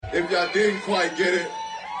If y'all didn't quite get it,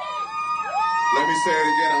 let me say it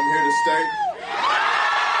again. I'm here to stay.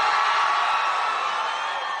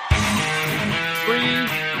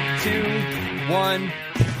 3, 2, 1.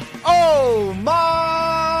 Oh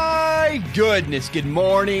my goodness. Good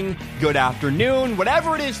morning, good afternoon,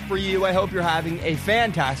 whatever it is for you. I hope you're having a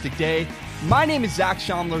fantastic day. My name is Zach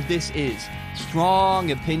Schomler. This is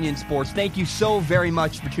Strong Opinion Sports. Thank you so very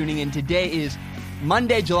much for tuning in. Today is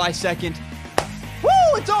Monday, July 2nd. Woo!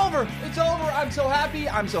 It's over! It's over! I'm so happy.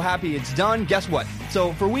 I'm so happy it's done. Guess what?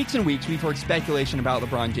 So for weeks and weeks, we've heard speculation about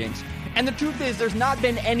LeBron James. And the truth is, there's not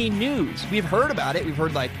been any news. We've heard about it. We've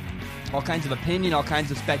heard all kinds of opinion, all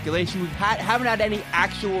kinds of speculation. We haven't had any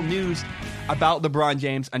actual news about LeBron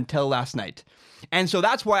James until last night. And so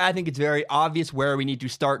that's why I think it's very obvious where we need to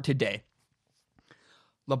start today.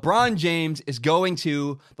 LeBron James is going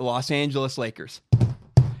to the Los Angeles Lakers.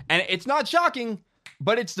 And it's not shocking,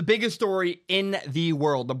 but it's the biggest story in the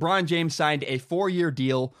world. LeBron James signed a 4-year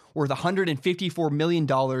deal worth $154 million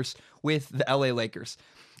with the LA Lakers.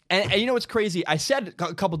 And you know what's crazy? I said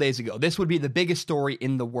a couple days ago, this would be the biggest story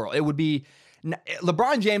in the world. It would be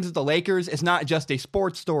LeBron James at the Lakers is not just a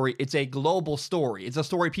sports story. It's a global story. It's a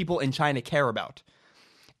story people in China care about.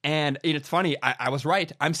 And it's funny. I was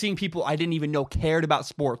right. I'm seeing people I didn't even know cared about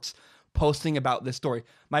sports posting about this story.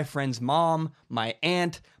 My friend's mom, my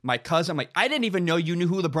aunt, my cousin. I'm like, I didn't even know you knew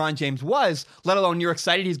who LeBron James was, let alone you're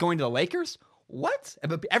excited he's going to the Lakers? What?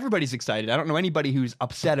 Everybody's excited. I don't know anybody who's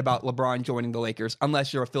upset about LeBron joining the Lakers,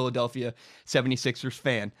 unless you're a Philadelphia 76ers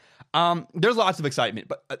fan. There's lots of excitement,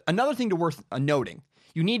 but another thing worth noting,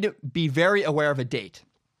 you need to be very aware of a date,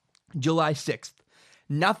 July 6th.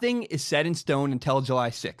 Nothing is set in stone until July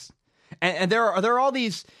 6th. And there are all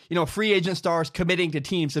these, free agent stars committing to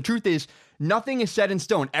teams. The truth is, nothing is set in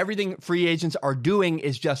stone. Everything free agents are doing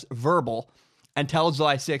is just verbal until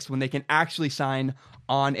July 6th, when they can actually sign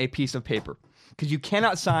on a piece of paper. Because you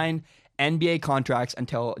cannot sign NBA contracts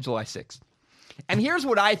until July 6th. And here's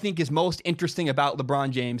what I think is most interesting about LeBron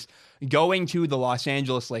James going to the Los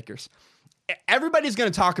Angeles Lakers. Everybody's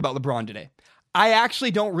going to talk about LeBron today. I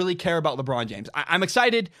actually don't really care about LeBron James. I'm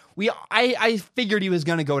excited. I figured he was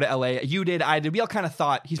going to go to LA. You did, I did. We all kind of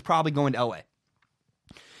thought he's probably going to LA.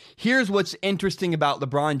 Here's what's interesting about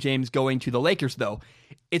LeBron James going to the Lakers, though.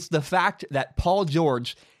 It's the fact that Paul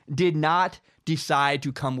George did not decide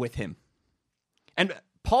to come with him. And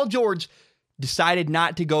Paul George decided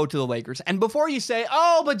not to go to the Lakers. And before you say,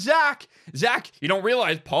 oh, but Zach, you don't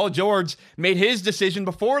realize Paul George made his decision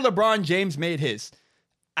before LeBron James made his.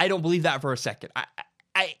 I don't believe that for a second.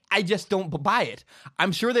 I just don't buy it.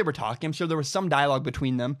 I'm sure they were talking. I'm sure there was some dialogue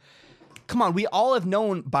between them. Come on, we all have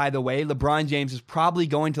known, by the way, LeBron James is probably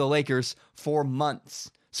going to the Lakers for months.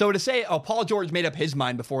 So to say, oh, Paul George made up his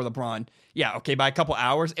mind before LeBron, yeah, okay, by a couple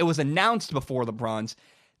hours, it was announced before LeBron's.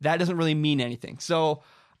 That doesn't really mean anything. So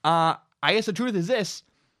I guess the truth is this.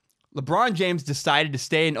 LeBron James decided to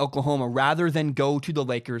stay in Oklahoma rather than go to the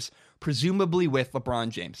Lakers, presumably with LeBron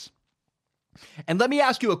James. And let me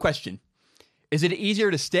ask you a question. Is it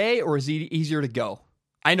easier to stay or is it easier to go?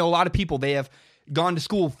 I know a lot of people, they have gone to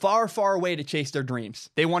school far, far away to chase their dreams.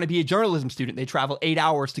 They want to be a journalism student. They travel 8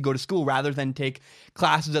 hours to go to school rather than take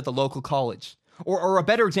classes at the local college. Or a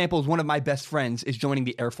better example is one of my best friends is joining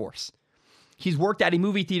the Air Force. He's worked at a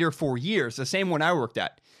movie theater for years, the same one I worked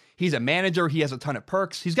at. He's a manager. He has a ton of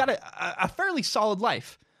perks. He's got a fairly solid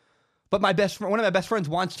life. But one of my best friends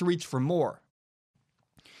wants to reach for more.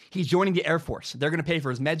 He's joining the Air Force. They're going to pay for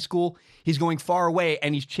his med school. He's going far away,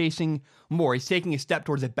 and he's chasing more. He's taking a step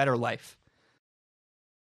towards a better life.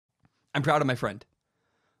 I'm proud of my friend.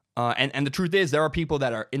 And the truth is, there are people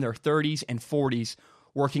that are in their 30s and 40s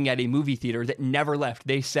working at a movie theater that never left.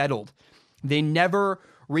 They settled. They never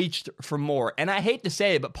reached for more. And I hate to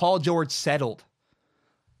say it, but Paul George settled.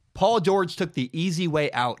 Paul George took the easy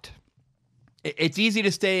way out. It's easy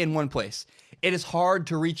to stay in one place. It is hard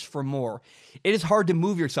to reach for more. It is hard to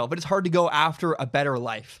move yourself. It is hard to go after a better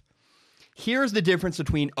life. Here's the difference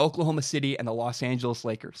between Oklahoma City and the Los Angeles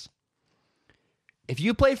Lakers. If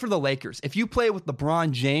you play for the Lakers, if you play with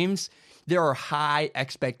LeBron James, there are high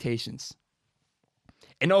expectations.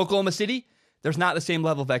 In Oklahoma City, there's not the same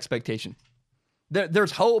level of expectation.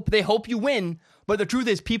 There's hope. They hope you win. But the truth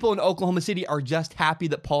is, people in Oklahoma City are just happy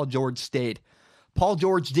that Paul George stayed. Paul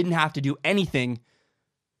George didn't have to do anything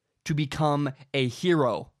to become a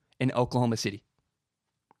hero in Oklahoma City.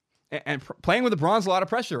 And playing with LeBron's a lot of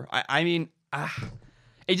pressure.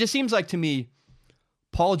 It just seems like to me,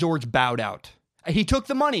 Paul George bowed out. He took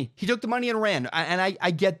the money. He took the money and ran. And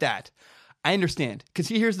I get that. I understand. Because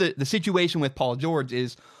here's the situation with Paul George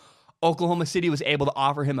is Oklahoma City was able to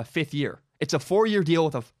offer him a 5th year. It's a 4-year deal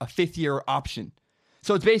with a 5th year option.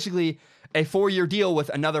 So it's basically a 4-year deal with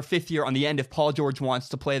another 5th year on the end if Paul George wants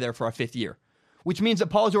to play there for a 5th year, which means that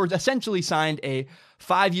Paul George essentially signed a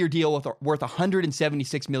 5-year deal worth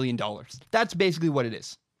 $176 million. That's basically what it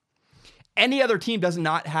is. Any other team does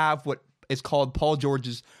not have what is called Paul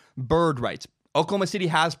George's bird rights. Oklahoma City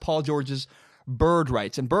has Paul George's bird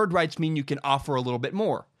rights, and bird rights mean you can offer a little bit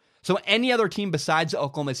more. So any other team besides the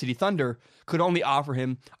Oklahoma City Thunder could only offer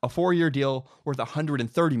him a 4-year deal worth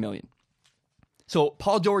 $130 million. So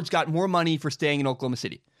Paul George got more money for staying in Oklahoma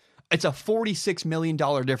City. It's a $46 million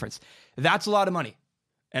difference. That's a lot of money.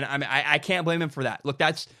 And I can't blame him for that. Look,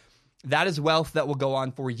 that is wealth that will go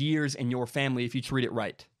on for years in your family if you treat it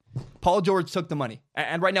right. Paul George took the money.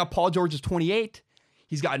 And right now, Paul George is 28.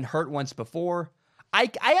 He's gotten hurt once before. I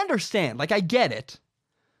understand. Like, I get it.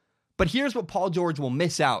 But here's what Paul George will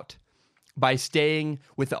miss out by staying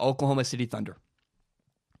with the Oklahoma City Thunder.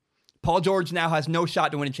 Paul George now has no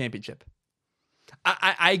shot to win a championship.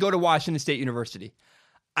 I go to Washington State University.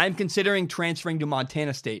 I'm considering transferring to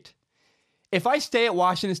Montana State. If I stay at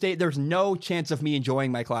Washington State, there's no chance of me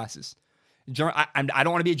enjoying my classes. I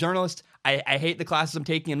don't want to be a journalist. I hate the classes I'm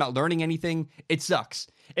taking. I'm not learning anything. It sucks.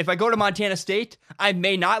 If I go to Montana State, I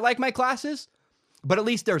may not like my classes, but at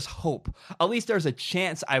least there's hope. At least there's a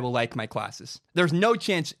chance I will like my classes. There's no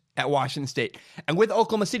chance at Washington State. And with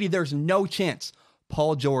Oklahoma City, there's no chance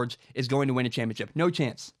Paul George is going to win a championship. No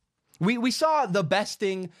chance. We saw the best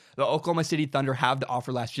thing the Oklahoma City Thunder have to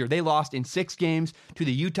offer last year. They lost in 6 games to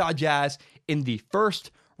the Utah Jazz in the first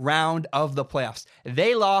round of the playoffs.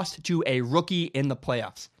 They lost to a rookie in the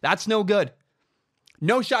playoffs. That's no good.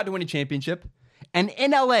 No shot to win a championship. And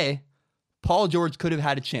in LA, Paul George could have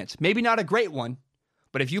had a chance. Maybe not a great one,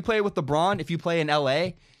 but if you play with LeBron, if you play in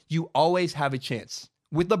LA, you always have a chance.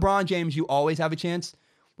 With LeBron James, you always have a chance.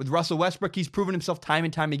 With Russell Westbrook, he's proven himself time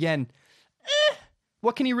and time again.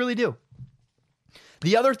 What can he really do?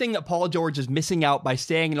 The other thing that Paul George is missing out by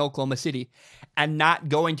staying in Oklahoma City and not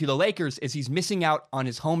going to the Lakers is he's missing out on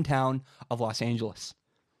his hometown of Los Angeles.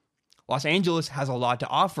 Los Angeles has a lot to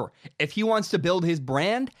offer. If he wants to build his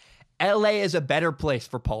brand, LA is a better place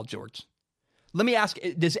for Paul George. Let me ask,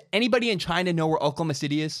 does anybody in China know where Oklahoma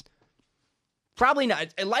City is? Probably not.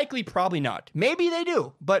 Likely probably not. Maybe they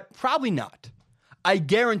do, but probably not. I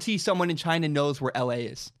guarantee someone in China knows where LA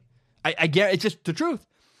is. I guarantee, it's just the truth.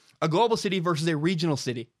 A global city versus a regional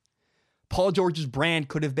city. Paul George's brand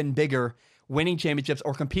could have been bigger, winning championships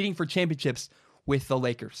or competing for championships with the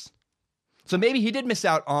Lakers. So maybe he did miss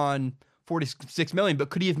out on $46 million, but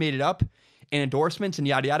could he have made it up in endorsements and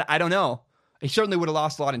yada yada? I don't know. He certainly would have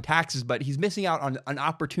lost a lot in taxes, but he's missing out on an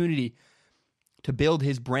opportunity to build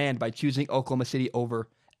his brand by choosing Oklahoma City over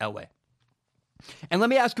LA. And let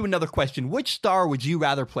me ask you another question. Which star would you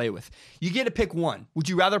rather play with? You get to pick one. Would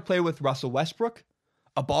you rather play with Russell Westbrook,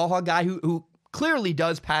 a ball hog guy who clearly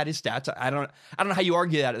does pad his stats? I don't know how you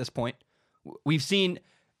argue that at this point. We've seen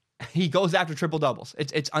he goes after triple doubles.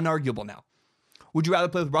 It's unarguable now. Would you rather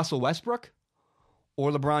play with Russell Westbrook or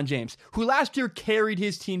LeBron James, who last year carried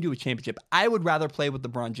his team to a championship? I would rather play with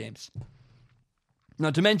LeBron James.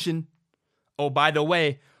 Not to mention, oh, by the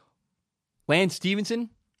way, Lance Stevenson,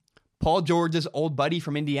 Paul George's old buddy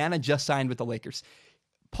from Indiana, just signed with the Lakers.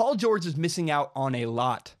 Paul George is missing out on a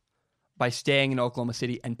lot by staying in Oklahoma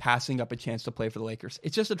City and passing up a chance to play for the Lakers.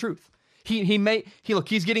 It's just the truth.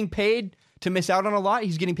 He's getting paid to miss out on a lot.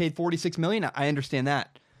 He's getting paid $46 million. I understand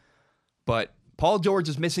that. But Paul George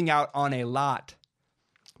is missing out on a lot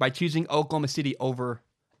by choosing Oklahoma City over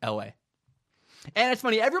LA. And it's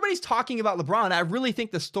funny, everybody's talking about LeBron. I really think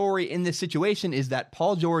the story in this situation is that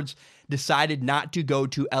Paul George decided not to go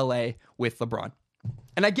to LA with LeBron.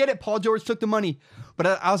 And I get it, Paul George took the money.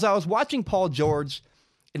 But as I was watching Paul George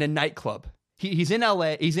in a nightclub, he's in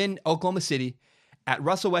LA, he's in Oklahoma City at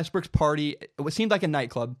Russell Westbrook's party. It seemed like a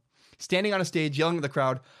nightclub, standing on a stage, yelling at the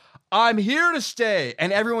crowd, "I'm here to stay."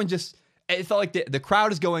 And everyone it felt like the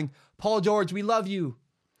crowd is going, "Paul George, we love you."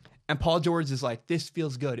 And Paul George is like, "This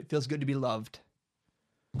feels good. It feels good to be loved."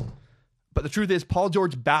 But the truth is, Paul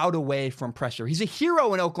George bowed away from pressure. He's a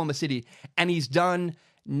hero in Oklahoma City, and he's done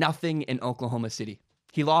nothing in Oklahoma City.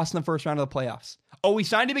 He lost in the first round of the playoffs. Oh, he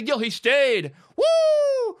signed a big deal. He stayed.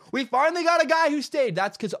 Woo! We finally got a guy who stayed.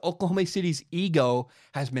 That's because Oklahoma City's ego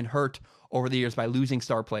has been hurt over the years by losing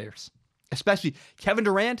star players. Especially Kevin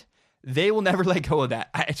Durant, they will never let go of that.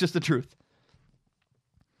 It's just the truth.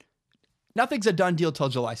 Nothing's a done deal till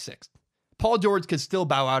July 6th. Paul George could still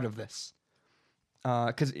bow out of this.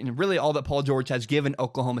 Because really all that Paul George has given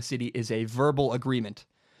Oklahoma City is a verbal agreement.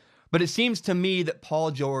 But it seems to me that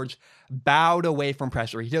Paul George bowed away from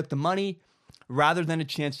pressure. He took the money rather than a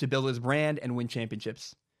chance to build his brand and win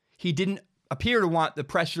championships. He didn't appear to want the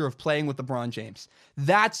pressure of playing with LeBron James.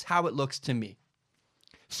 That's how it looks to me.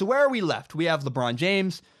 So where are we left? We have LeBron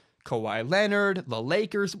James, Kawhi Leonard, the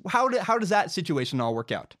Lakers. How does that situation all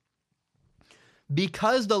work out?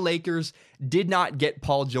 Because the Lakers did not get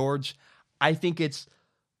Paul George, I think it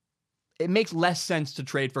makes less sense to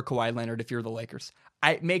trade for Kawhi Leonard if you're the Lakers.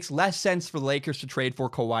 It makes less sense for the Lakers to trade for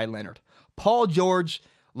Kawhi Leonard. Paul George,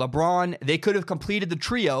 LeBron, they could have completed the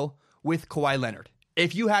trio with Kawhi Leonard.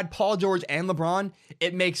 If you had Paul George and LeBron,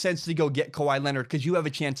 it makes sense to go get Kawhi Leonard because you have a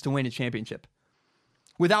chance to win a championship.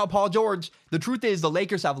 Without Paul George, the truth is the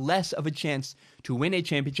Lakers have less of a chance to win a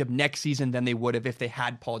championship next season than they would have if they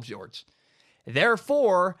had Paul George.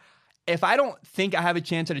 Therefore, if I don't think I have a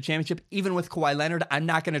chance at a championship, even with Kawhi Leonard, I'm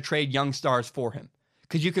not going to trade young stars for him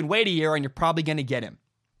because you can wait a year and you're probably going to get him.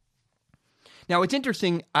 Now, it's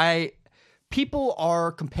interesting. People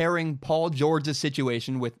are comparing Paul George's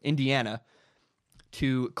situation with Indiana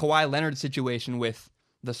to Kawhi Leonard's situation with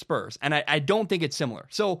the Spurs. And I don't think it's similar.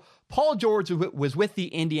 So Paul George was with the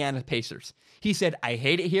Indiana Pacers. He said, I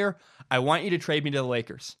hate it here. I want you to trade me to the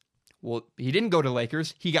Lakers. Well, he didn't go to the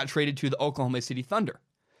Lakers. He got traded to the Oklahoma City Thunder.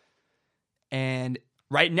 And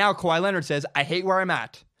right now, Kawhi Leonard says, I hate where I'm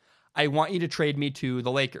at. I want you to trade me to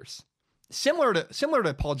the Lakers. Similar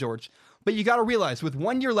to Paul George. But you got to realize, with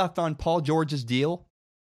 1 year left on Paul George's deal,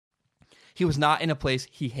 he was not in a place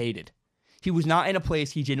he hated. He was not in a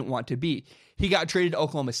place he didn't want to be. He got traded to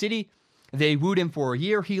Oklahoma City. They wooed him for a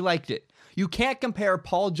year. He liked it. You can't compare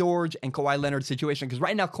Paul George and Kawhi Leonard's situation because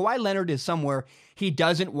right now Kawhi Leonard is somewhere he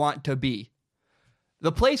doesn't want to be.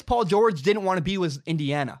 The place Paul George didn't want to be was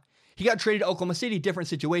Indiana. He got traded to Oklahoma City, different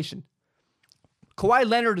situation. Kawhi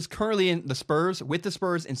Leonard is currently in the Spurs, with the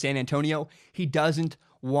Spurs in San Antonio. He doesn't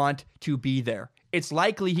want to be there. It's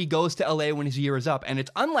likely he goes to LA when his year is up, and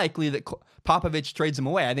it's unlikely that Popovich trades him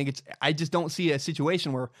away. I just don't see a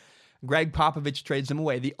situation where Greg Popovich trades him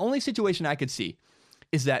away. The only situation I could see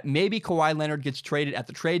is that maybe Kawhi Leonard gets traded at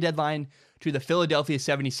the trade deadline to the Philadelphia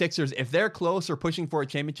 76ers. If they're close or pushing for a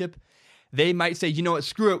championship, they might say, you know what,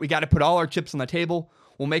 screw it. We got to put all our chips on the table.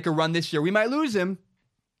 We'll make a run this year. We might lose him,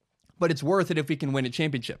 but it's worth it if we can win a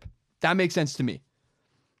championship. That makes sense to me.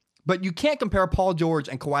 But you can't compare Paul George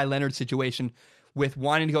and Kawhi Leonard's situation with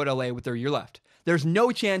wanting to go to LA with their year left. There's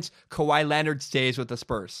no chance Kawhi Leonard stays with the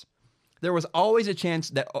Spurs. There was always a chance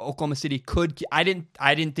that Oklahoma City could. I didn't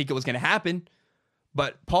think it was going to happen,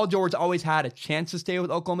 but Paul George always had a chance to stay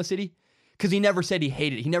with Oklahoma City because he never said he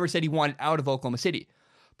hated it. He never said he wanted out of Oklahoma City.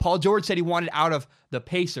 Paul George said he wanted out of the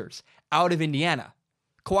Pacers, out of Indiana.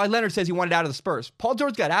 Kawhi Leonard says he wanted out of the Spurs. Paul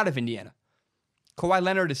George got out of Indiana. Kawhi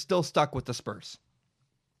Leonard is still stuck with the Spurs.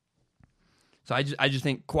 So I just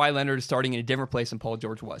think Kawhi Leonard is starting in a different place than Paul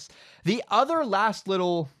George was. The other last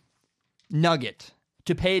little nugget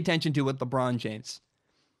to pay attention to with LeBron James,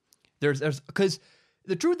 there's because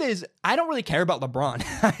the truth is I don't really care about LeBron.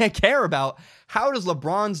 I care about how does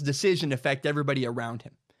LeBron's decision affect everybody around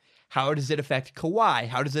him. How does it affect Kawhi?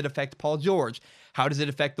 How does it affect Paul George? How does it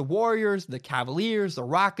affect the Warriors, the Cavaliers, the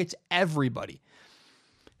Rockets, everybody?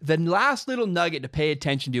 The last little nugget to pay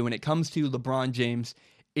attention to when it comes to LeBron James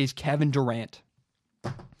is Kevin Durant.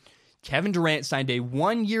 Kevin Durant signed a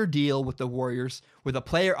 1-year deal with the Warriors with a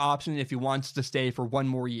player option if he wants to stay for one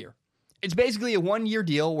more year. It's basically a 1-year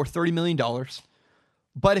deal worth $30 million.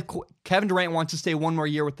 But if Kevin Durant wants to stay one more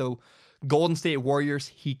year with the Golden State Warriors,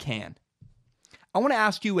 he can. I want to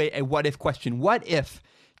ask you a what-if question. What if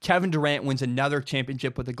Kevin Durant wins another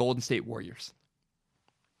championship with the Golden State Warriors?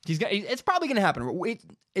 It's probably going to happen.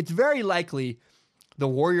 It's very likely the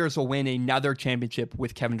Warriors will win another championship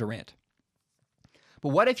with Kevin Durant. But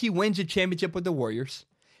what if he wins a championship with the Warriors,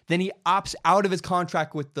 then he opts out of his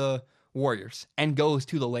contract with the Warriors and goes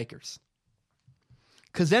to the Lakers?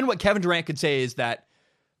 Because then what Kevin Durant could say is that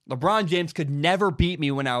LeBron James could never beat me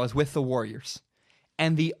when I was with the Warriors.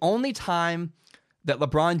 And the only time that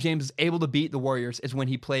LeBron James is able to beat the Warriors is when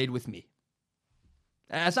he played with me.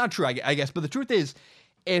 And that's not true, I guess. But the truth is,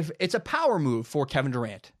 if it's a power move for Kevin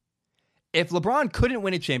Durant, if LeBron couldn't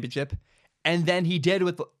win a championship and then he did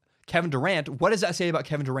with Kevin Durant, what does that say about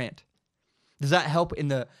Kevin Durant? Does that help in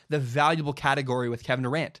the valuable category with Kevin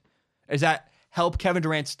Durant? Does that help Kevin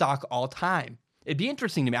Durant's stock all time? It'd be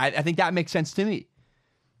interesting to me. I think that makes sense to me.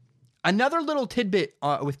 Another little tidbit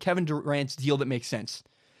with Kevin Durant's deal that makes sense.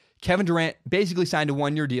 Kevin Durant basically signed a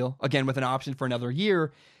 1-year deal, again with an option for another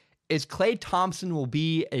year, is Klay Thompson will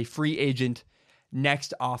be a free agent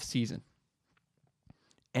next offseason.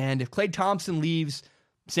 And if Klay Thompson leaves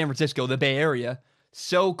San Francisco, the Bay Area,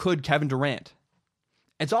 so could Kevin Durant.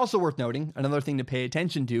 It's also worth noting, another thing to pay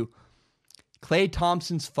attention to, Klay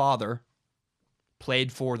Thompson's father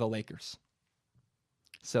played for the Lakers.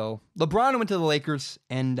 So LeBron went to the Lakers,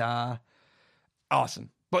 and awesome.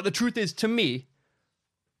 But the truth is, to me,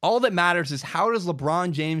 all that matters is how does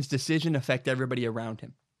LeBron James' decision affect everybody around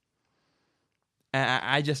him?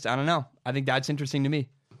 I don't know. I think that's interesting to me.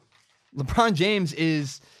 LeBron James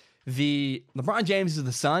is the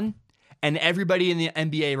sun, and everybody in the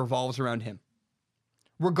NBA revolves around him.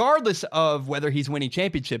 Regardless of whether he's winning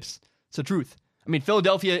championships, it's the truth. I mean,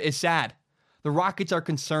 Philadelphia is sad. The Rockets are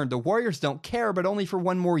concerned. The Warriors don't care, but only for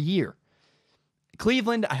one more year.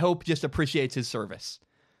 Cleveland, I hope, just appreciates his service.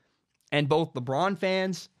 And both LeBron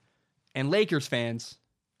fans and Lakers fans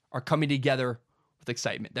are coming together with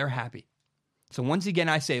excitement. They're happy. So once again,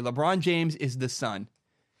 I say LeBron James is the sun,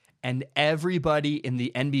 and everybody in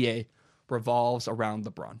the NBA revolves around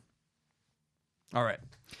LeBron. All right.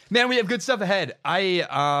 Man, we have good stuff ahead.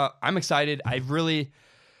 I'm excited.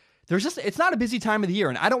 It's not a busy time of the year,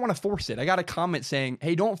 and I don't want to force it. I got a comment saying,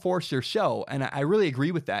 hey, don't force your show, and I really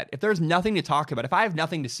agree with that. If there's nothing to talk about, if I have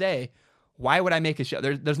nothing to say, why would I make a show?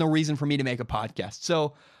 There's no reason for me to make a podcast.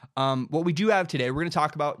 So what we do have today, we're going to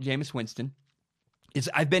talk about Jameis Winston.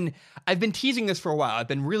 I've been teasing this for a while. I've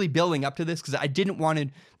been really building up to this because I didn't want to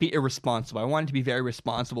be irresponsible. I wanted to be very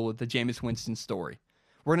responsible with the Jameis Winston story.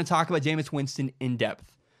 We're going to talk about Jameis Winston in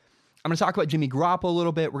depth. I'm going to talk about Jimmy Garoppolo a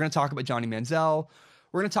little bit. We're going to talk about Johnny Manziel.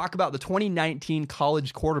 We're going to talk about the 2019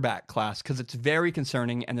 college quarterback class because it's very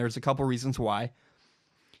concerning, and there's a couple reasons why.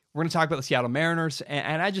 We're going to talk about the Seattle Mariners,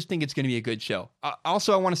 and I just think it's going to be a good show.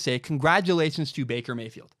 Also, I want to say congratulations to Baker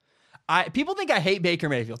Mayfield. People think I hate Baker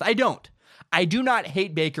Mayfield. I don't. I do not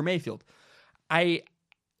hate Baker Mayfield. I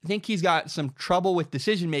think he's got some trouble with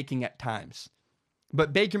decision-making at times.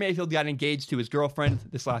 But Baker Mayfield got engaged to his girlfriend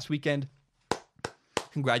this last weekend.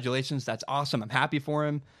 Congratulations. That's awesome. I'm happy for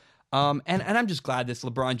him. And I'm just glad this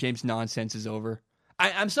LeBron James nonsense is over.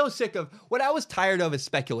 I'm so sick of what I was tired of is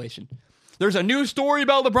speculation. There's a new story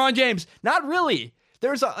about LeBron James. Not really.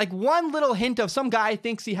 There's one little hint of some guy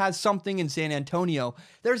thinks he has something in San Antonio.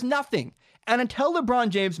 There's nothing. And until LeBron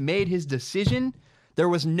James made his decision, there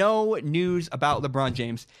was no news about LeBron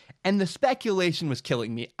James. And the speculation was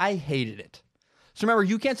killing me. I hated it. So remember,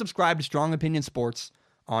 you can subscribe to Strong Opinion Sports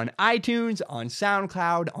on iTunes, on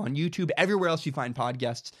SoundCloud, on YouTube, everywhere else you find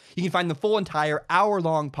podcasts. You can find the full entire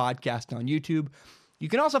hour-long podcast on YouTube. You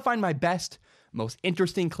can also find my best, most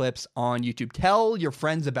interesting clips on YouTube. Tell your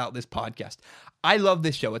friends about this podcast. I love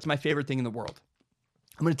this show. It's my favorite thing in the world.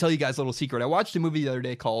 I'm going to tell you guys a little secret. I watched a movie the other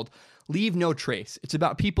day called Leave No Trace. It's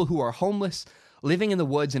about people who are homeless living in the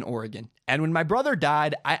woods in Oregon. And when my brother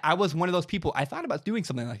died, I was one of those people. I thought about doing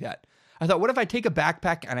something like that. I thought, what if I take a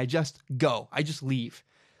backpack and I just go? I just leave.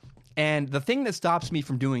 And the thing that stops me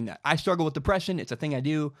from doing that, I struggle with depression. It's a thing I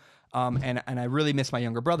do. And I really miss my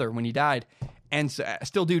younger brother when he died. And so I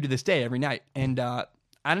still do to this day every night. And I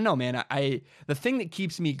don't know, man. The thing that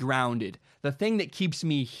keeps me grounded, the thing that keeps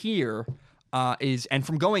me here and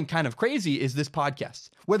from going kind of crazy is this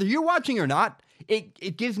podcast. Whether you're watching or not,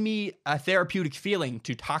 it gives me a therapeutic feeling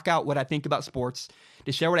to talk out what I think about sports,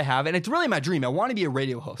 to share what I have. And it's really my dream. I want to be a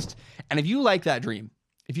radio host. And if you like that dream,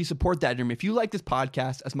 if you support that dream, if you like this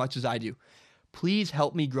podcast as much as I do, please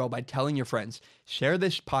help me grow by telling your friends. Share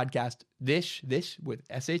this podcast, this with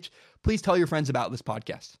SH. Please tell your friends about this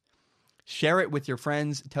podcast. Share it with your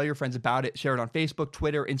friends. Tell your friends about it. Share it on Facebook,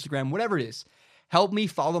 Twitter, Instagram, whatever it is. Help me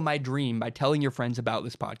follow my dream by telling your friends about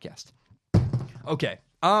this podcast. Okay.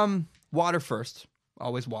 Water first.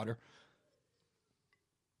 Always water.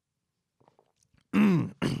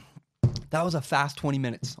 That was a fast 20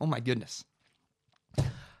 minutes. Oh my goodness.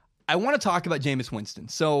 I want to talk about Jameis Winston.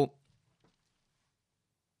 So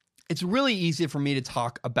it's really easy for me to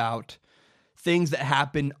talk about things that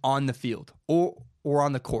happen on the field or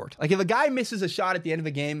on the court. Like if a guy misses a shot at the end of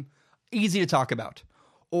a game, easy to talk about.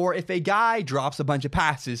 Or if a guy drops a bunch of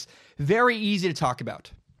passes, very easy to talk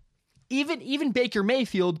about. Even Baker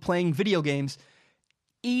Mayfield playing video games,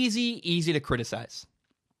 easy to criticize.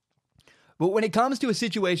 But when it comes to a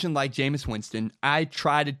situation like Jameis Winston, I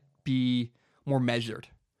try to be more measured.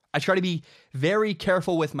 I try to be very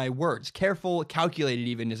careful with my words. Careful, calculated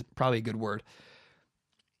even is probably a good word.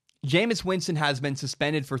 Jameis Winston has been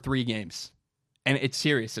suspended for 3 games. And it's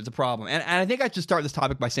serious. It's a problem. And I think I should start this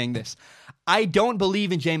topic by saying this. I don't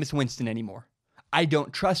believe in Jameis Winston anymore. I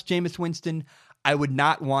don't trust Jameis Winston. I would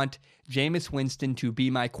not want Jameis Winston to be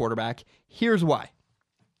my quarterback. Here's why.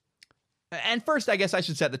 And first, I guess I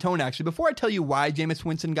should set the tone, actually. Before I tell you why Jameis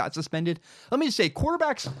Winston got suspended, let me just say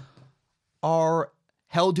quarterbacks are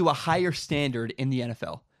held to a higher standard in the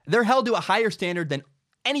NFL. They're held to a higher standard than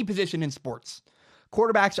any position in sports.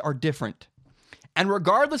 Quarterbacks are different. And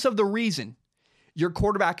regardless of the reason, your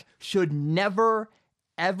quarterback should never,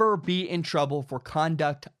 ever be in trouble for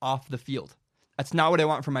conduct off the field. That's not what I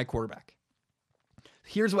want from my quarterback.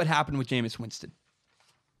 Here's what happened with Jameis Winston.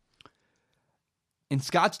 In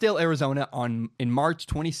Scottsdale, Arizona, in March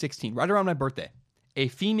 2016, right around my birthday, a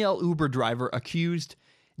female Uber driver accused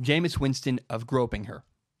Jameis Winston of groping her.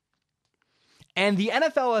 And the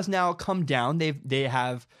NFL has now come down. They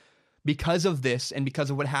have, because of this and because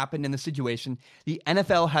of what happened in the situation, the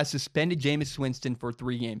NFL has suspended Jameis Winston for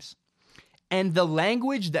 3 games. And the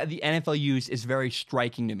language that the NFL used is very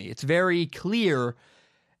striking to me. It's very clear,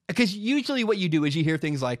 because usually what you do is you hear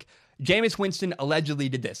things like, Jameis Winston allegedly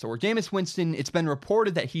did this, or Jameis Winston, it's been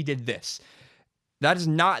reported that he did this. That is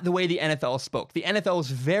not the way the NFL spoke. The NFL is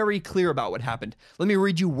very clear about what happened. Let me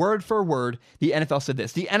read you word for word. The NFL said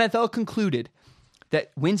this. The NFL concluded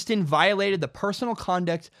that Winston violated the personal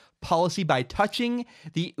conduct policy by touching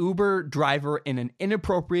the Uber driver in an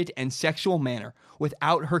inappropriate and sexual manner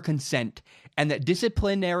without her consent, and that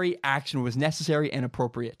disciplinary action was necessary and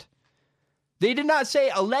appropriate. They did not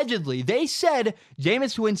say allegedly. They said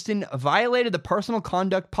Jameis Winston violated the personal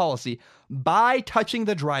conduct policy by touching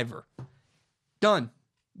the driver. Done.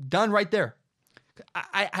 Done right there.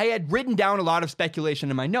 I had written down a lot of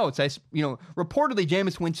speculation in my notes. Reportedly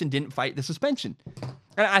Jameis Winston didn't fight the suspension.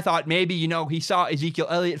 And I thought maybe, he saw Ezekiel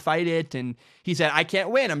Elliott fight it and he said, I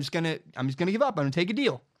can't win. I'm just gonna give up. I'm gonna take a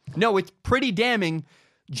deal. No, it's pretty damning.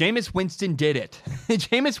 Jameis Winston did it.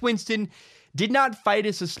 Jameis Winston did not fight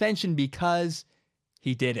his suspension because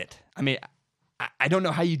he did it. I mean, I don't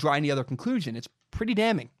know how you draw any other conclusion. It's pretty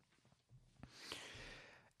damning.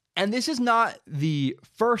 And this is not the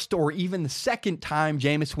first or even the second time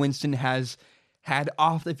Jameis Winston has had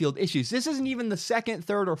off-the-field issues. This isn't even the second,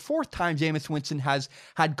 third, or fourth time Jameis Winston has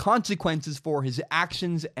had consequences for his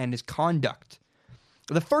actions and his conduct.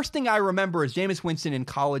 The first thing I remember is Jameis Winston in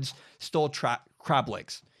college stole crab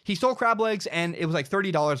legs. He stole crab legs, and it was like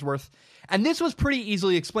 $30 worth. And this was pretty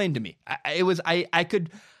easily explained to me. I could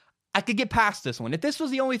get past this one. If this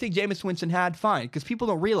was the only thing Jameis Winston had, fine, because people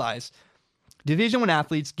don't realize Division I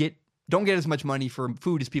athletes don't get as much money for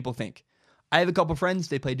food as people think. I have a couple friends,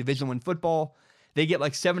 they play Division I football. They get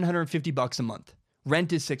like $750 a month.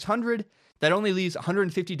 Rent is $600. That only leaves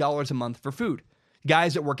 $150 a month for food.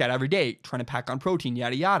 Guys that work out every day, trying to pack on protein,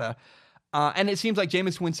 yada, yada. And it seems like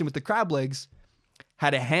Jameis Winston with the crab legs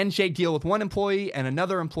had a handshake deal with one employee and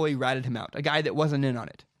another employee ratted him out, a guy that wasn't in on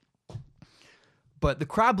it. But the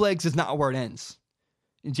crab legs is not where it ends.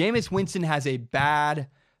 Jameis Winston has a bad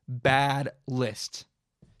list.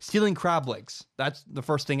 Stealing crab legs. That's the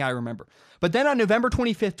first thing I remember. But then on November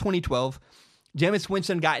 25th, 2012, Jameis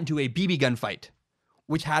Winston got into a BB gun fight,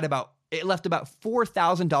 which left about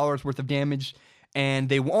 $4,000 worth of damage. And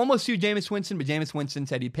they almost sued Jameis Winston, but Jameis Winston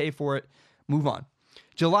said he'd pay for it. Move on.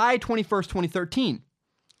 July 21st, 2013,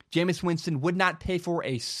 Jameis Winston would not pay for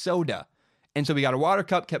a soda. And so we got a water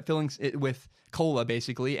cup, kept filling it with cola,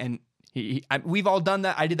 basically. And we've all done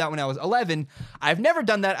that. I did that when I was 11. I've never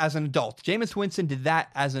done that as an adult. Jameis Winston did that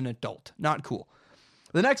as an adult. Not cool.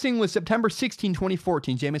 The next thing was September 16,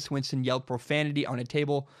 2014. Jameis Winston yelled profanity on a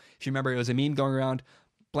table. If you remember, it was a meme going around.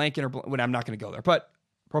 I'm not going to go there, but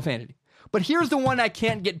profanity. But here's the one I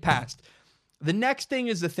can't get past. The next thing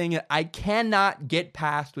is the thing that I cannot get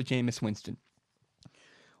past with Jameis Winston.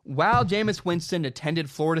 While Jameis Winston attended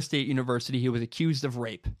Florida State University, he was accused of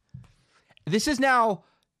rape. This is now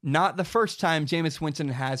not the first time Jameis Winston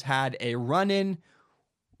has had a run-in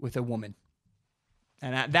with a woman.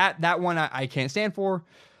 And that one I can't stand for.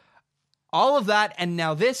 All of that, and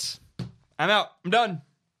now this, I'm out. I'm done.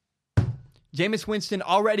 Jameis Winston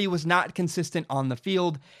already was not consistent on the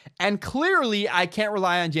field, and clearly I can't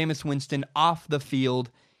rely on Jameis Winston off the field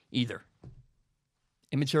either.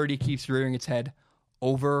 Immaturity keeps rearing its head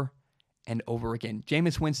over and over again.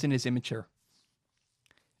 Jameis Winston is immature.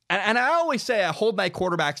 And I always say I hold my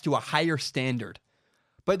quarterbacks to a higher standard.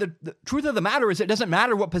 But the truth of the matter is it doesn't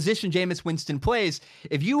matter what position Jameis Winston plays.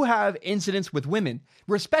 If you have incidents with women,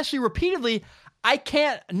 especially repeatedly, I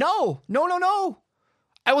can't. No.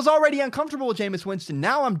 I was already uncomfortable with Jameis Winston.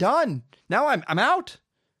 Now I'm done. Now I'm out.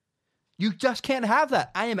 You just can't have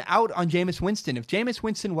that. I am out on Jameis Winston. If Jameis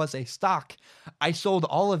Winston was a stock, I sold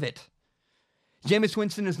all of it. Jameis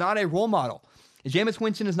Winston is not a role model. Jameis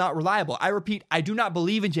Winston is not reliable. I repeat, I do not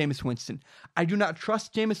believe in Jameis Winston. I do not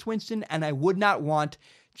trust Jameis Winston, and I would not want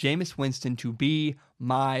Jameis Winston to be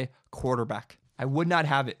my quarterback. I would not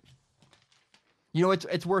have it. You know,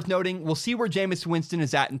 it's worth noting, we'll see where Jameis Winston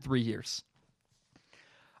is at in 3 years.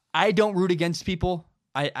 I don't root against people.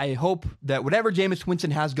 I hope that whatever Jameis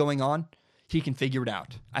Winston has going on, he can figure it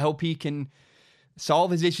out. I hope he can solve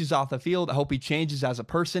his issues off the field. I hope he changes as a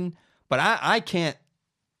person, but I can't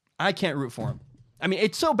root for him. I mean,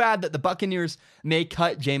 it's so bad that the Buccaneers may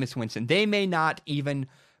cut Jameis Winston. They may not even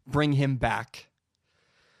bring him back.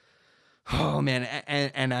 Oh, man.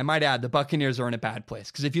 And I might add, the Buccaneers are in a bad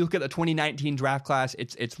place. Because if you look at the 2019 draft class,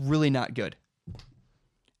 it's really not good.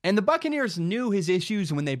 And the Buccaneers knew his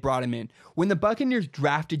issues when they brought him in. When the Buccaneers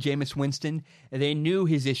drafted Jameis Winston, they knew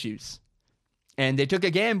his issues. And they took a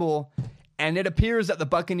gamble, and it appears that the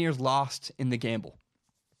Buccaneers lost in the gamble.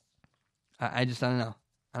 I don't know.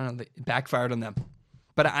 It backfired on them.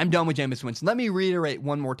 But I'm done with Jameis Winston. Let me reiterate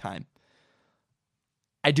one more time.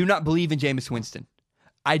 I do not believe in Jameis Winston.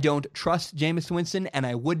 I don't trust Jameis Winston, and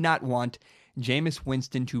I would not want Jameis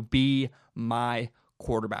Winston to be my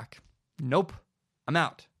quarterback. Nope. I'm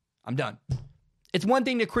out. I'm done. It's one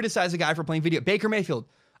thing to criticize a guy for playing video. Baker Mayfield,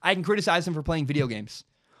 I can criticize him for playing video games.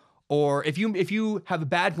 Or if you have a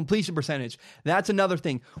bad completion percentage, that's another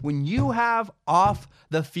thing. When you have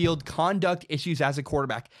off-the-field conduct issues as a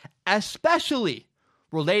quarterback, especially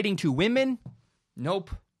relating to women,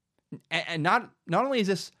 nope. And not only is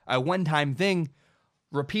this a one-time thing,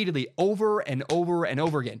 repeatedly over and over and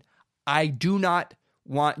over again, I do not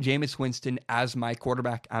want Jameis Winston as my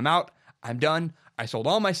quarterback. I'm out. I'm done. I sold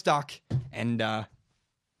all my stock, and yeah,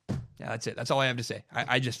 that's it. That's all I have to say.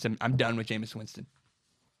 I'm done with Jameis Winston.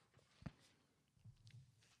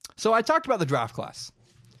 So I talked about the draft class.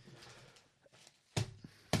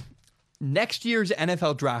 Next year's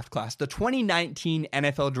NFL draft class, the 2019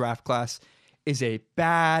 NFL draft class, is a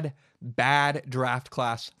bad draft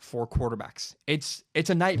class for quarterbacks. It's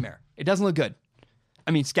a nightmare. It doesn't look good.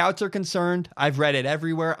 I mean, scouts are concerned. I've read it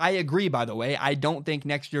everywhere. I agree, by the way. I don't think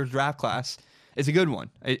next year's draft class is a good one.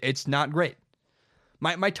 It's not great.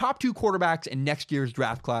 My top two quarterbacks in next year's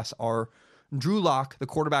draft class are Drew Lock, the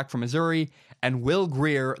quarterback from Missouri, and Will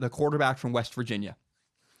Grier, the quarterback from West Virginia.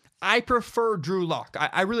 I prefer Drew Lock.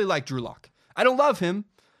 I really like Drew Lock. I don't love him.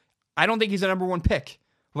 I don't think he's a number one pick,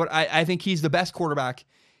 but I think he's the best quarterback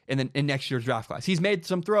in next year's draft class. He's made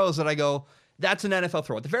some throws that I go, that's an NFL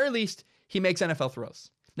throw. At the very least, he makes NFL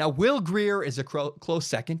throws. Now, Will Grier is a close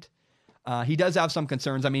second. He does have some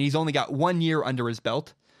concerns. I mean, he's only got 1 year under his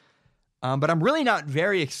belt. But I'm really not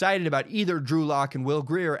very excited about either Drew Lock and Will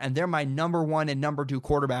Grier, and they're my number one and number two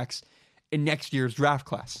quarterbacks in next year's draft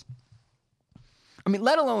class. I mean,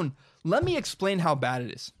 let me explain how bad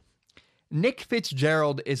it is. Nick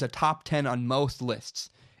Fitzgerald is a top 10 on most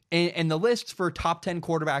lists. And the lists for top 10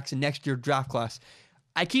 quarterbacks in next year's draft class,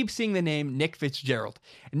 I keep seeing the name Nick Fitzgerald.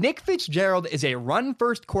 Nick Fitzgerald is a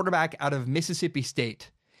run-first quarterback out of Mississippi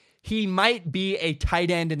State. He might be a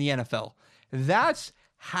tight end in the NFL. That's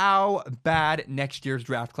how bad next year's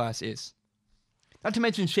draft class is. Not to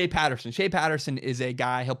mention Shea Patterson. Shea Patterson is a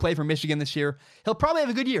guy, he'll play for Michigan this year. He'll probably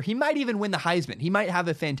have a good year. He might even win the Heisman. He might have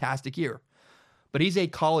a fantastic year. But he's a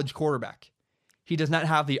college quarterback. He does not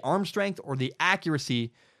have the arm strength or the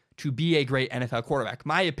accuracy to be a great NFL quarterback.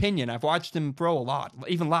 My opinion, I've watched him throw a lot,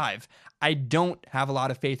 even live. I don't have a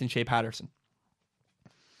lot of faith in Shea Patterson.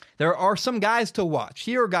 There are some guys to watch.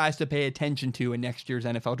 Here are guys to pay attention to in next year's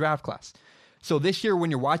NFL draft class. So this year,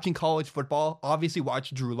 when you're watching college football, obviously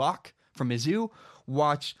watch Drew Lock from Mizzou.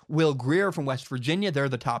 Watch Will Grier from West Virginia. They're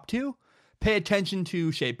the top two. Pay attention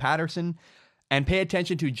to Shea Patterson. And pay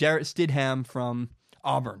attention to Jarrett Stidham from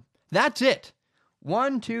Auburn. That's it.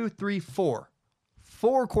 1, 2, 3, 4.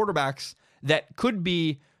 4 quarterbacks that could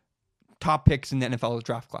be top picks in the NFL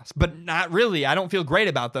draft class. But not really. I don't feel great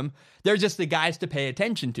about them. They're just the guys to pay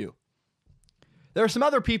attention to. There are some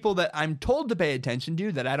other people that I'm told to pay attention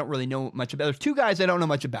to that I don't really know much about. There's 2 guys I don't know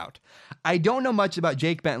much about. I don't know much about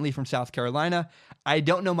Jake Bentley from South Carolina. I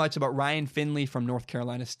don't know much about Ryan Finley from North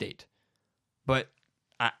Carolina State. But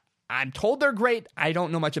I'm told they're great. I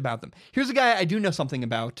don't know much about them. Here's a guy I do know something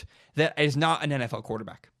about that is not an NFL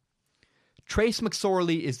quarterback. Trace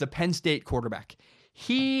McSorley is the Penn State quarterback.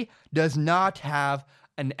 He does not have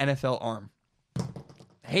an NFL arm. I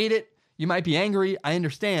hate it. You might be angry. I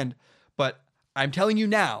understand. But I'm telling you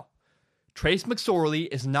now, Trace McSorley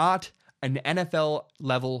is not an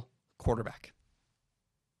NFL-level quarterback.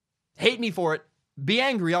 Hate me for it. Be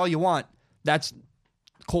angry all you want. That's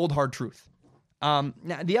cold, hard truth. Now,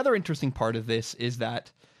 the other interesting part of this is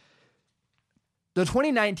that the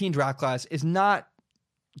 2019 draft class is not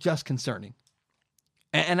just concerning.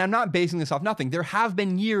 And I'm not basing this off nothing. There have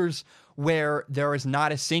been years where there is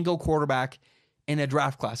not a single quarterback in a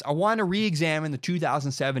draft class. I want to re-examine the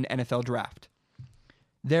 2007 NFL draft.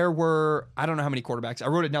 There were, I don't know how many quarterbacks. I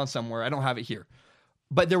wrote it down somewhere. I don't have it here.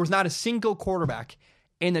 But there was not a single quarterback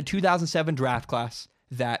in the 2007 draft class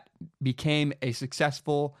that became a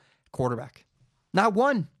successful quarterback. Not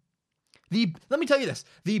one. Let me tell you this.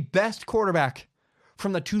 The best quarterback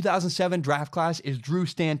from the 2007 draft class is Drew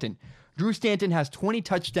Stanton. Drew Stanton has 20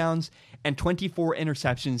 touchdowns and 24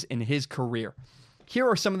 interceptions in his career. Here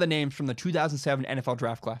are some of the names from the 2007 NFL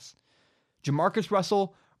draft class: Jamarcus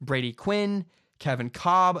Russell, Brady Quinn, Kevin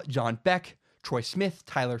Kolb, John Beck, Troy Smith,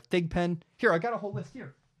 Tyler Thigpen. Here, I got a whole list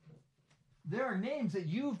here. There are names that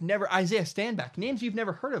you've never, Isaiah Stanback, names you've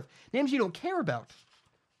never heard of, names you don't care about.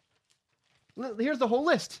 Here's the whole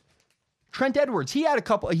list. Trent Edwards, he had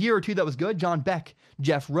a year or two that was good. John Beck,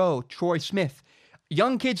 Jeff Rowe, Troy Smith.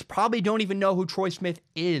 Young kids probably don't even know who Troy Smith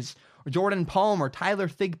is. Or Jordan Palmer, Tyler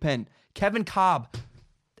Thigpen, Kevin Kolb.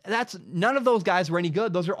 None of those guys were any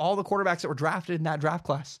good. Those are all the quarterbacks that were drafted in that draft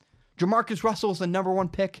class. Jamarcus Russell is the number one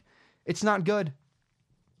pick. It's not good.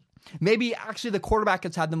 Maybe actually the quarterback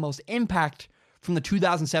that's had the most impact from the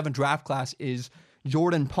 2007 draft class is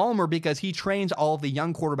Jordan Palmer, because he trains all of the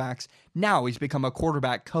young quarterbacks. Now he's become a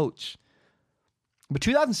quarterback coach. But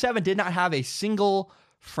 2007 did not have a single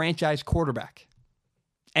franchise quarterback.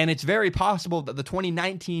 And it's very possible that the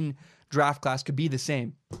 2019 draft class could be the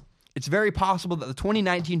same. It's very possible that the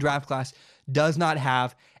 2019 draft class does not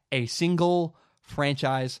have a single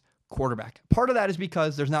franchise quarterback. Part of that is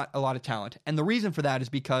because there's not a lot of talent. And the reason for that is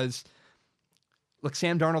because, look,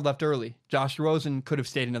 Sam Darnold left early. Josh Rosen could have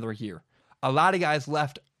stayed another year. A lot of guys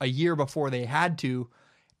left a year before they had to.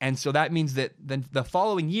 And so that means that the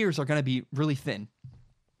following years are going to be really thin.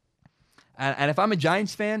 And if I'm a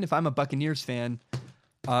Giants fan, if I'm a Buccaneers fan,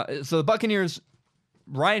 so the Buccaneers,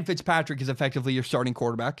 Ryan Fitzpatrick is effectively your starting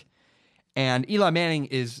quarterback. And Eli Manning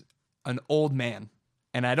is an old man.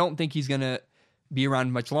 And I don't think he's going to be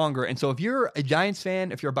around much longer. And so if you're a Giants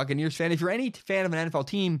fan, if you're a Buccaneers fan, if you're any fan of an NFL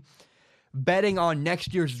team, betting on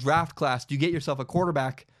next year's draft class to get yourself a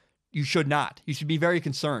quarterback, you should not. You should be very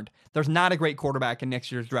concerned. There's not a great quarterback in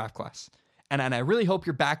next year's draft class. And I really hope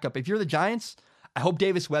your backup, if you're the Giants, I hope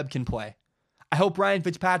Davis Webb can play. I hope Ryan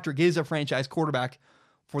Fitzpatrick is a franchise quarterback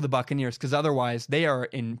for the Buccaneers, because otherwise they are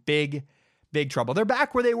in big, big trouble. They're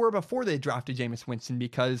back where they were before they drafted Jameis Winston,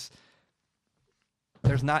 because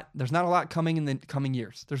there's not a lot coming in the coming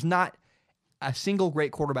years. There's not a single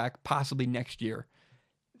great quarterback possibly next year.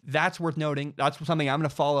 That's worth noting. That's something I'm going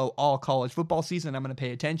to follow all college football season. I'm going to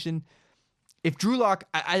pay attention. If Drew Lock,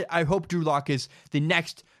 I hope Drew Lock is the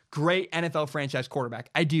next great NFL franchise quarterback.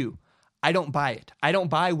 I do. I don't buy it. I don't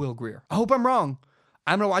buy Will Grier. I hope I'm wrong.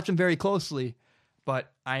 I'm going to watch him very closely,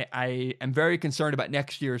 but I am very concerned about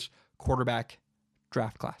next year's quarterback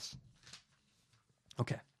draft class.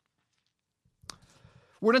 Okay.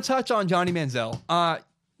 We're going to touch on Johnny Manziel.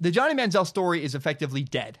 The Johnny Manziel story is effectively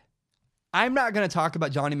dead. I'm not going to talk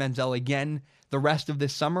about Johnny Manziel again the rest of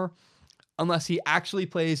this summer unless he actually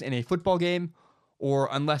plays in a football game, or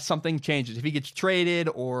unless something changes. If he gets traded,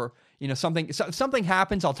 or something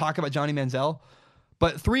happens, I'll talk about Johnny Manziel.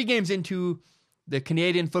 But 3 games into the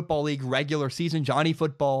Canadian Football League regular season, Johnny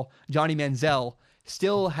Manziel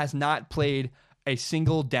still has not played a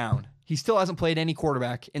single down. He still hasn't played any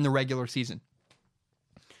quarterback in the regular season.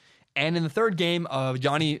 And in the 3rd game of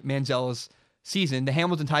Johnny Manziel's season, the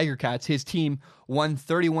Hamilton Tiger Cats, his team won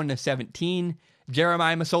 31-17.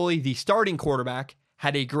 Jeremiah Masoli, the starting quarterback,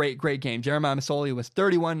 had a great game. Jeremiah Masoli was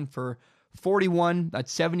 31 for 41.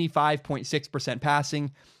 That's 75.6%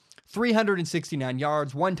 passing, 369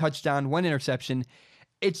 yards, 1 touchdown, 1 interception.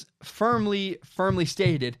 It's firmly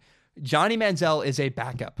stated, Johnny Manziel is a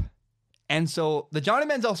backup. And so the Johnny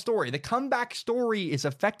Manziel story, the comeback story, is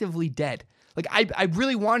effectively dead. Like, I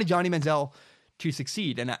really wanted Johnny Manziel to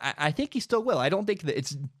succeed, and I think he still will. I don't think that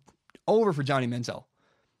it's over for Johnny Manziel.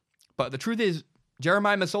 But the truth is,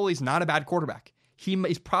 Jeremiah Masoli is not a bad quarterback.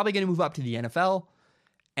 He's probably going to move up to the NFL,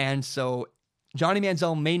 and so Johnny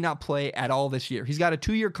Manziel may not play at all this year. He's got a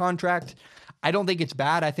 2-year contract. I don't think it's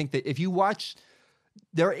bad. I think that if you watch,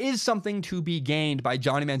 there is something to be gained by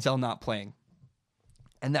Johnny Manziel not playing,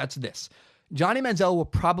 and that's this. Johnny Manziel will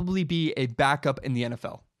probably be a backup in the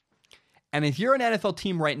NFL. And if you're an NFL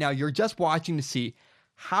team right now, you're just watching to see,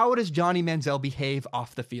 how does Johnny Manziel behave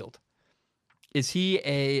off the field? Is he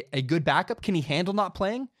a good backup? Can he handle not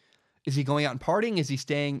playing? Is he going out and partying? Is he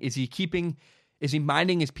staying? Is he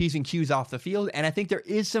minding his P's and Q's off the field? And I think there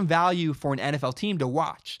is some value for an NFL team to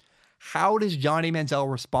watch. How does Johnny Manziel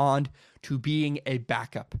respond to being a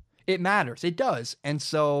backup? It matters. It does. And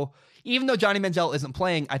so even though Johnny Manziel isn't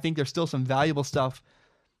playing, I think there's still some valuable stuff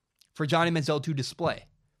for Johnny Manziel to display.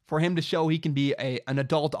 For him to show he can be an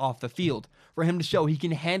adult off the field. For him to show he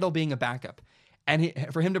can handle being a backup. And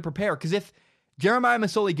for him to prepare. Because if Jeremiah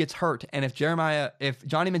Masoli gets hurt, and if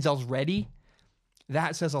Johnny Manziel's ready,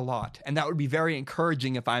 that says a lot. And that would be very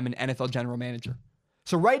encouraging if I'm an NFL general manager.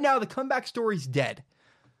 So right now, the comeback story's dead.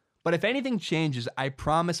 But if anything changes, I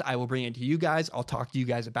promise I will bring it to you guys. I'll talk to you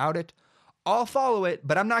guys about it. I'll follow it,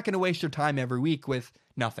 but I'm not going to waste your time every week with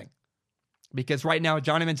nothing. Because right now,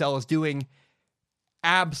 Johnny Manziel is doing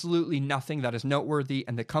absolutely nothing that is noteworthy,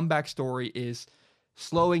 and the comeback story is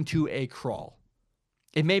slowing to a crawl.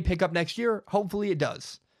 It may pick up next year. Hopefully it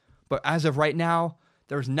does. But as of right now,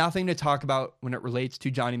 there's nothing to talk about when it relates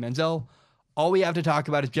to Johnny Manziel. All we have to talk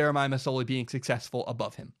about is Jeremiah Masoli being successful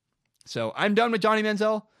above him. So I'm done with Johnny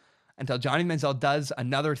Manziel until Johnny Manziel does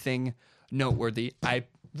another thing noteworthy. I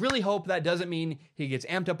really hope that doesn't mean he gets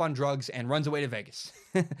amped up on drugs and runs away to Vegas.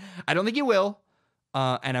 I don't think he will,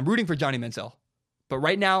 and I'm rooting for Johnny Manziel. But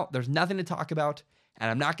right now, there's nothing to talk about, and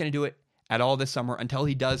I'm not going to do it at all this summer until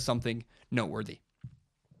he does something noteworthy.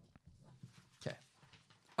 Okay.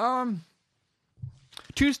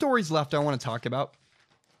 2 stories left I want to talk about.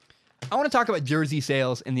 I want to talk about jersey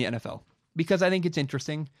sales in the NFL because I think it's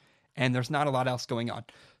interesting, and there's not a lot else going on.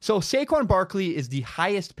 So Saquon Barkley is the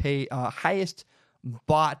highest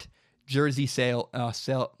bought jersey sale. I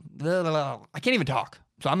can't even talk,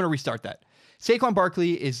 so I'm going to restart that. Saquon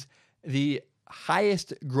Barkley is the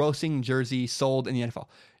highest grossing jersey sold in the NFL.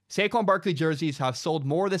 Saquon Barkley jerseys have sold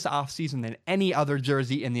more this offseason than any other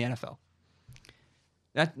jersey in the NFL.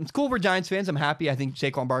 It's cool for Giants fans. I'm happy. I think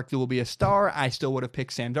Saquon Barkley will be a star. I still would have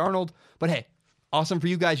picked Sam Darnold. But hey, awesome for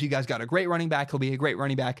you guys. You guys got a great running back. He'll be a great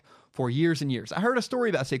running back for years and years. I heard a story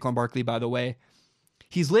about Saquon Barkley, by the way.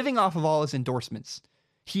 He's living off of all his endorsements.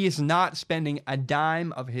 He is not spending a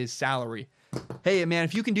dime of his salary. Hey, man,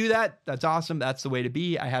 if you can do that, that's awesome. That's the way to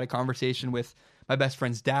be. I had a conversation with my best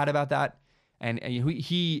friend's dad about that. And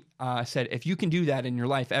he said, if you can do that in your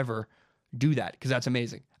life ever, do that, because that's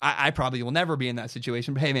amazing. I probably will never be in that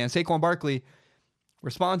situation. But hey, man, Saquon Barkley,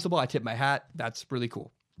 responsible. I tip my hat. That's really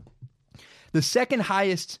cool. The second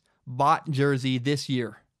highest bought jersey this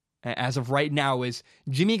year, as of right now, is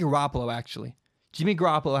Jimmy Garoppolo, actually. Jimmy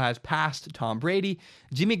Garoppolo has passed Tom Brady.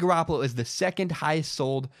 Jimmy Garoppolo is the second highest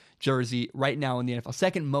sold jersey right now in the NFL.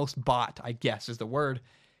 Second most bought, I guess, is the word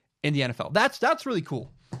in the NFL. That's really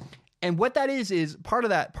cool. And what that is part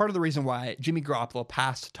of the reason why Jimmy Garoppolo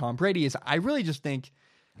passed Tom Brady is I really just think,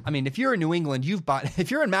 I mean, if you're in New England, if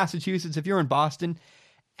you're in Massachusetts, if you're in Boston,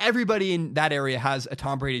 everybody in that area has a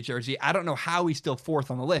Tom Brady jersey. I don't know how he's still fourth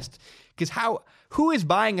on the list, because who is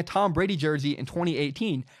buying a Tom Brady jersey in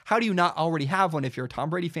 2018? How do you not already have one if you're a Tom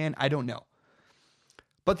Brady fan? I don't know.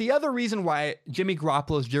 But the other reason why Jimmy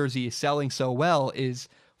Garoppolo's jersey is selling so well is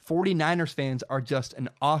 49ers fans are just an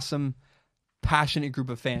awesome, passionate group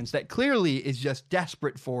of fans that clearly is just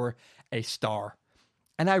desperate for a star.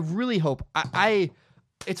 And I really hope,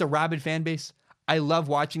 it's a rabid fan base. I love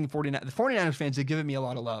watching the 49ers fans have given me a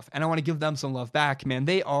lot of love, and I want to give them some love back. Man,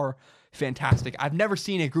 they are fantastic. I've never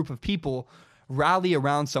seen a group of people rally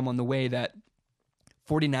around someone the way that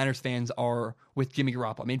 49ers fans are with Jimmy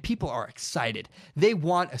Garoppolo. I mean, people are excited. They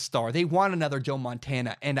want a star. They want another Joe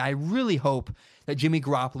Montana, and I really hope that Jimmy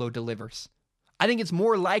Garoppolo delivers. I think it's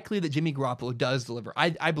more likely that Jimmy Garoppolo does deliver.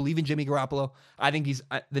 I believe in Jimmy Garoppolo. I think he's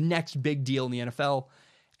the next big deal in the NFL.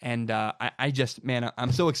 And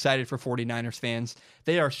I'm so excited for 49ers fans.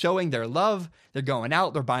 They are showing their love. They're going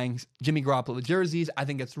out. They're buying Jimmy Garoppolo jerseys. I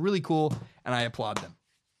think it's really cool, and I applaud them.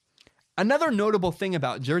 Another notable thing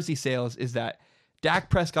about jersey sales is that Dak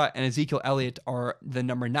Prescott and Ezekiel Elliott are the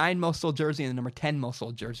number 9 most sold jersey and the number 10 most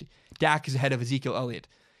sold jersey. Dak is ahead of Ezekiel Elliott.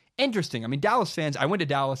 Interesting. I mean, Dallas fans, I went to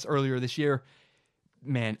Dallas earlier this year.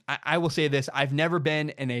 Man, I will say this. I've never been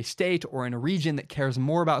in a state or in a region that cares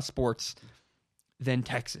more about sports than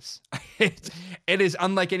Texas. It is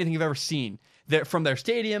unlike anything you've ever seen. From their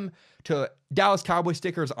stadium to Dallas Cowboy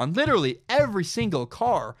stickers on literally every single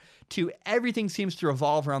car to everything seems to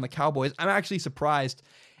revolve around the Cowboys. I'm actually surprised.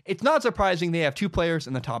 It's not surprising they have 2 players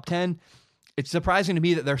in the top 10. It's surprising to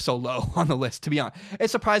me that they're so low on the list, to be honest.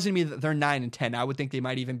 It's surprising to me that they're 9 and 10. I would think they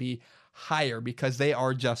might even be higher because they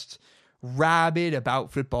are just rabid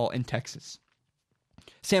about football in Texas.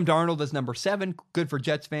 Sam Darnold is number 7. Good for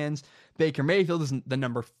Jets fans. Baker Mayfield is the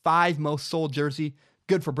number 5 most sold jersey.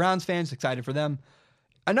 Good for Browns fans. Excited for them.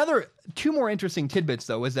 2 more interesting tidbits,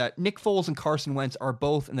 though, is that Nick Foles and Carson Wentz are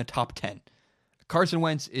both in the top 10. Carson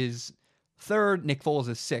Wentz is 3rd. Nick Foles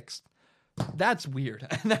is 6th. That's weird.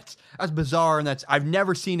 that's bizarre. And I've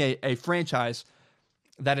never seen a franchise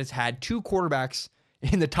that has had 2 quarterbacks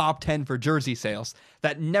in the top 10 for jersey sales.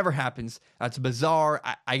 That never happens. That's bizarre.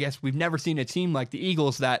 I guess we've never seen a team like the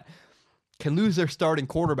Eagles that can lose their starting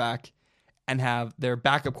quarterback and have their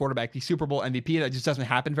backup quarterback be Super Bowl MVP. That just doesn't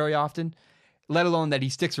happen very often, let alone that he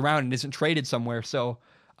sticks around and isn't traded somewhere. So,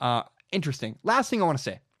 interesting. Last thing I want to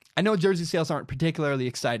say. I know jersey sales aren't particularly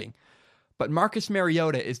exciting, but Marcus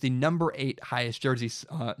Mariota is the number 8 highest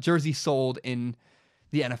jersey sold in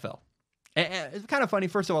the NFL. And it's kind of funny.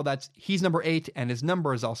 First of all, he's number 8, and his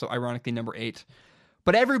number is also ironically number 8.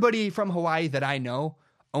 But everybody from Hawaii that I know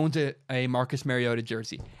owns a Marcus Mariota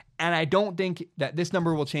jersey. And I don't think that this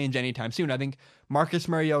number will change anytime soon. I think Marcus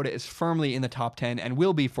Mariota is firmly in the top 10 and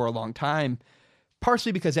will be for a long time,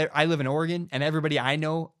 partially because I live in Oregon and everybody I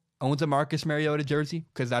know owns a Marcus Mariota jersey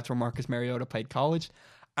because that's where Marcus Mariota played college.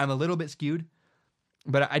 I'm a little bit skewed,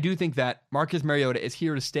 but I do think that Marcus Mariota is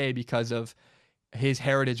here to stay because of his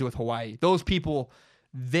heritage with Hawaii. Those people,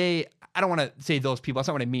 I don't want to say those people, that's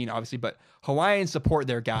not what I mean, obviously, but Hawaiians support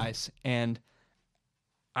their guys, and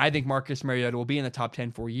I think Marcus Mariota will be in the top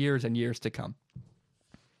 10 for years and years to come.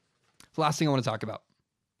 The last thing I want to talk about.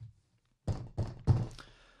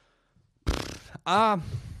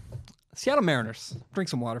 Seattle Mariners. Drink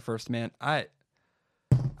some water first, man.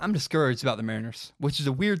 I'm discouraged about the Mariners, which is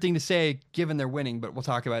a weird thing to say given they're winning, but we'll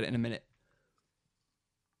talk about it in a minute.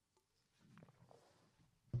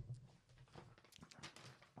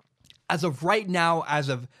 As of right now, as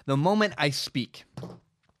of the moment I speak,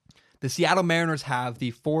 the Seattle Mariners have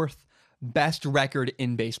the 4th best record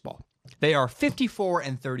in baseball. They are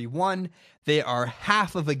 54-31. They are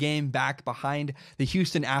half of a game back behind the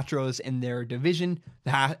Houston Astros in their division.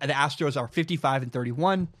 The Astros are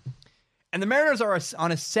 55-31. And the Mariners are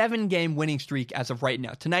on a 7-game winning streak as of right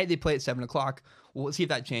now. Tonight they play at 7 o'clock. We'll see if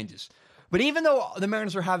that changes. But even though the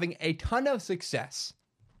Mariners are having a ton of success,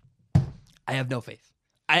 I have no faith.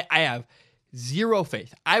 I have zero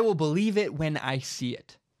faith. I will believe it when I see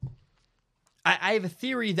it. I have a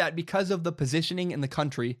theory that because of the positioning in the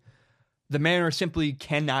country, the Mariners simply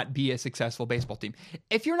cannot be a successful baseball team.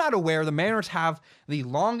 If you're not aware, the Mariners have the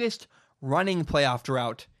longest running playoff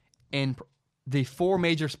drought in the 4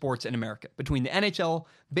 major sports in America. Between the NHL,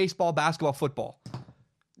 baseball, basketball, football.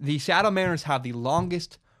 The Seattle Mariners have the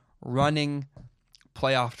longest running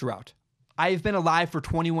playoff drought. I've been alive for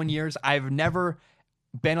 21 years. I've never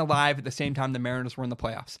been alive at the same time the Mariners were in the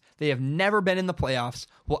playoffs. They have never been in the playoffs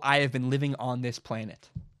while I have been living on this planet.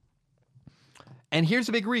 And here's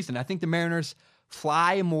a big reason. I think the Mariners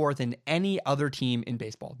fly more than any other team in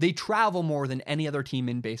baseball. They travel more than any other team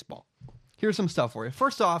in baseball. Here's some stuff for you.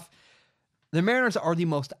 First off, the Mariners are the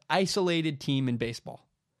most isolated team in baseball.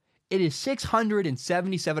 It is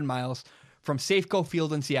 677 miles from Safeco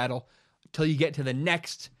Field in Seattle till you get to the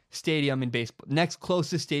next stadium in baseball, next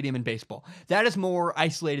closest stadium in baseball. That is more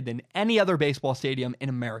isolated than any other baseball stadium in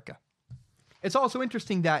America. It's also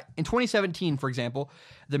interesting that in 2017, for example,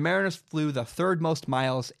 the Mariners flew the 3rd most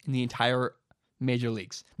miles in the entire major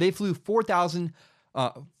leagues. They flew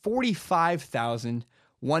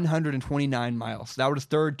 45,129 miles. That was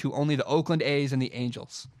 3rd to only the Oakland A's and the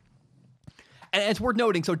Angels. And it's worth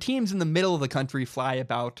noting, so teams in the middle of the country fly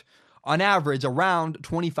about, on average, around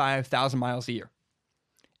 25,000 miles a year.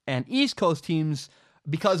 And East Coast teams,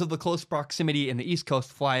 because of the close proximity in the East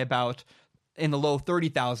Coast, fly about in the low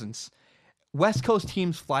 30,000s. West Coast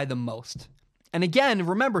teams fly the most. And again,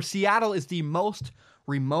 remember, Seattle is the most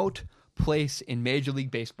remote place in Major League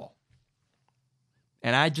Baseball.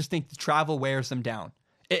 And I just think the travel wears them down.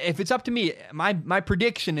 If it's up to me, my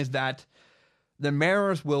prediction is that the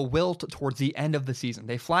Mariners will wilt towards the end of the season.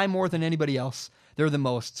 They fly more than anybody else. They're the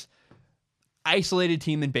most isolated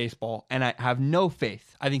team in baseball, and I have no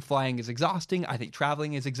faith. I think flying is exhausting. I think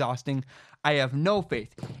traveling is exhausting. I have no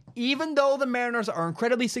faith. Even though the Mariners are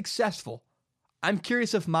incredibly successful, I'm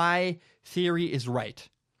curious if my theory is right.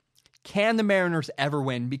 Can the Mariners ever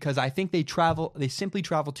win? Because I think they simply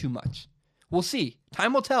travel too much. We'll see.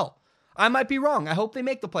 Time will tell. I might be wrong. I hope they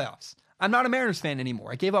make the playoffs. I'm not a Mariners fan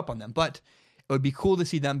anymore. I gave up on them, but it would be cool to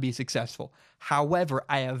see them be successful. However,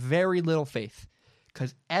 I have very little faith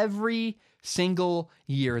because every single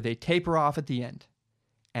year they taper off at the end.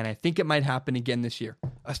 And I think it might happen again this year.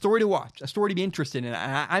 A story to watch, a story to be interested in.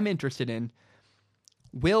 I'm interested in,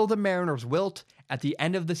 will the Mariners wilt at the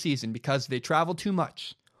end of the season because they travel too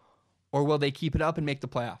much? Or will they keep it up and make the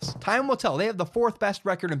playoffs? Time will tell. They have the 4th best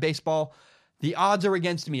record in baseball. The odds are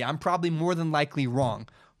against me. I'm probably more than likely wrong.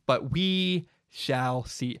 But we shall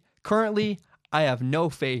see. Currently, I have no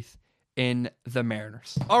faith in the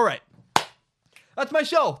Mariners. All right. That's my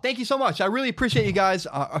show. Thank you so much. I really appreciate you guys.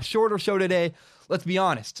 A shorter show today. Let's be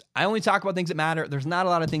honest. I only talk about things that matter. There's not a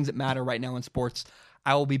lot of things that matter right now in sports.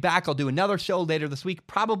 I will be back. I'll do another show later this week,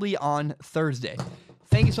 probably on Thursday.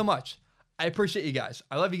 Thank you so much. I appreciate you guys.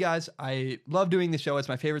 I love you guys. I love doing this show. It's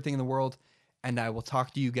my favorite thing in the world. And I will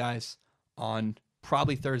talk to you guys on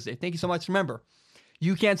probably Thursday. Thank you so much. Remember,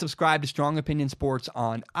 you can subscribe to Strong Opinion Sports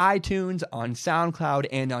on iTunes, on SoundCloud,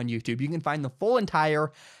 and on YouTube. You can find the full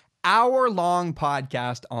entire hour-long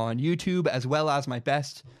podcast on YouTube, as well as my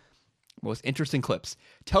best most interesting clips.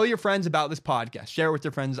 Tell your friends about this podcast. Share it with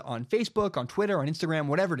your friends on Facebook, on Twitter, on Instagram,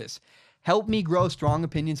 whatever it is. Help me grow Strong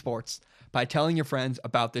Opinion Sports by telling your friends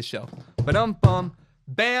about this show. Ba-dum-bum.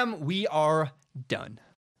 Bam, we are done.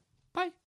 Bye.